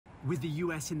With the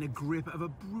US in the grip of a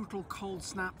brutal cold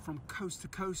snap from coast to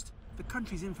coast, the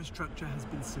country's infrastructure has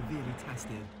been severely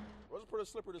tested. It was pretty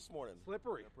slippery this morning.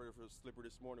 Slippery? Yeah, pretty slippery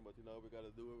this morning, but you know, we got to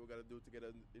do what we got to do to get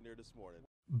in there this morning.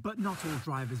 But not all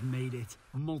drivers made it.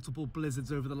 Multiple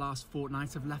blizzards over the last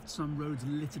fortnight have left some roads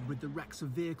littered with the wrecks of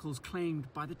vehicles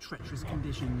claimed by the treacherous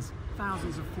conditions.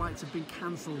 Thousands of flights have been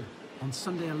cancelled. On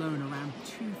Sunday alone, around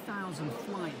 2,000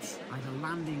 flights, either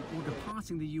landing or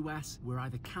departing the US, were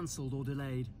either cancelled or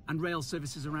delayed. And rail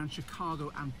services around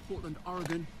Chicago and Portland,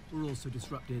 Oregon were also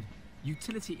disrupted.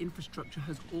 Utility infrastructure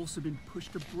has also been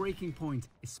pushed to breaking point,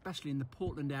 especially in the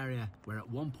Portland area, where at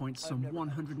one point some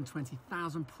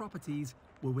 120,000 properties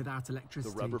were without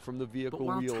electricity. The rubber from the vehicle but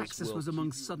while wheels Texas was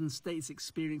among southern states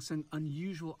experiencing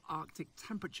unusual Arctic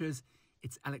temperatures,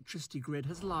 its electricity grid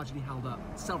has largely held up.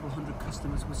 Several hundred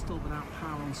customers were still without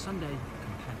power on Sunday,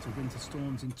 compared to winter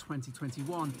storms in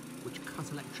 2021, which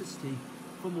cut electricity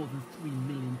for more than 3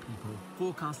 million people.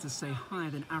 Forecasters say higher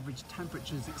than average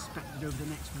temperatures expected over the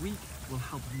next week will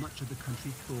help much of the country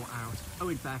thaw out.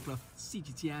 Owen Fairclough,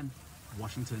 CGTN,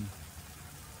 Washington.